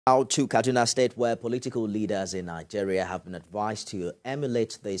Now to Kaduna State, where political leaders in Nigeria have been advised to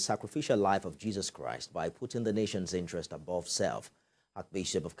emulate the sacrificial life of Jesus Christ by putting the nation's interest above self.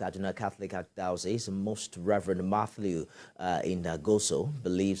 Archbishop of Kaduna Catholic Archdiocese, Most Reverend Matthew Goso,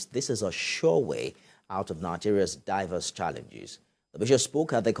 believes this is a sure way out of Nigeria's diverse challenges. The bishop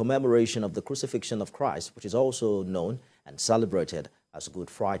spoke at the commemoration of the crucifixion of Christ, which is also known and celebrated as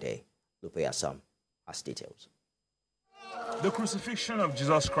Good Friday. Lupe Assam has details. The crucifixion of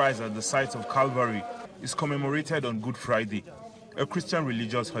Jesus Christ at the site of Calvary is commemorated on Good Friday, a Christian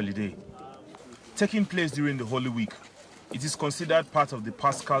religious holiday. Taking place during the Holy Week, it is considered part of the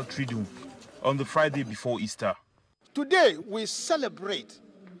Paschal Triduum on the Friday before Easter. Today we celebrate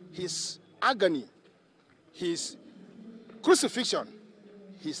his agony, his crucifixion,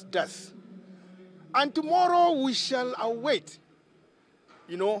 his death. And tomorrow we shall await,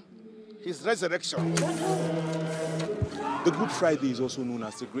 his resurrection. The Good Friday is also known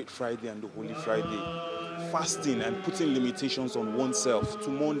as the Great Friday and the Holy Friday. Fasting and putting limitations on oneself to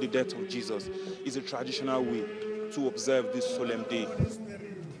mourn the death of Jesus is a traditional way to observe this solemn day.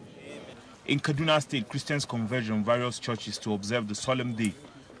 In Kaduna State, Christians converge on various churches to observe the solemn day,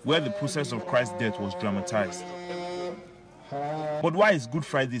 where the process of Christ's death was dramatized. But why is Good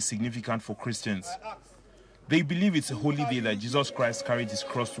Friday significant for Christians? They believe it's a holy day that Jesus Christ carried his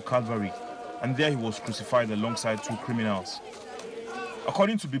cross to Calvary, and there he was crucified alongside two criminals.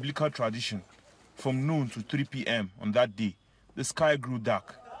 According to biblical tradition, from noon to 3 p.m. on that day, the sky grew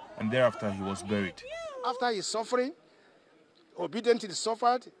dark, and thereafter he was buried. After his suffering, obediently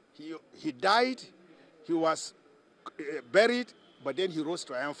suffered, he died, he was buried, but then he rose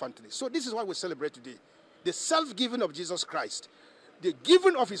triumphantly. So this is what we celebrate today. The self-giving of Jesus Christ, the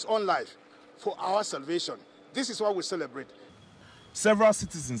giving of his own life for our salvation. This is what we celebrate. Several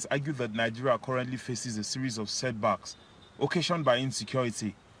citizens argue that Nigeria currently faces a series of setbacks occasioned by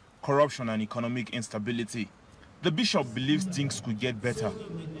insecurity, corruption and economic instability. The bishop believes things could get better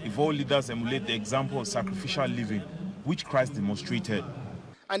if all leaders emulate the example of sacrificial living which Christ demonstrated.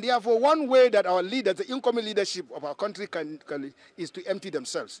 And therefore, one way that our leaders, the incoming leadership of our country is to empty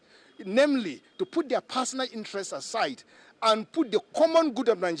themselves. Namely, to put their personal interests aside and put the common good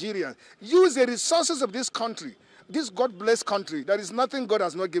of Nigerians, use the resources of this country, this God-blessed country. There is nothing God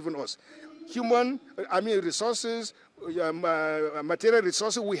has not given us. Resources, material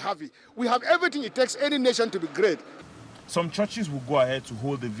resources, we have it. We have everything it takes any nation to be great. Some churches will go ahead to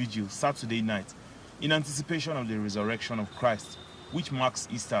hold the vigil Saturday night in anticipation of the resurrection of Christ, which marks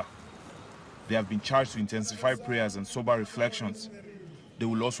Easter. They have been charged to intensify prayers and sober reflections. They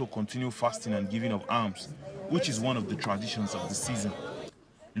will also continue fasting and giving of alms, which is one of the traditions of the season.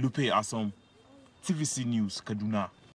 Lupe Assam, TVC News, Kaduna.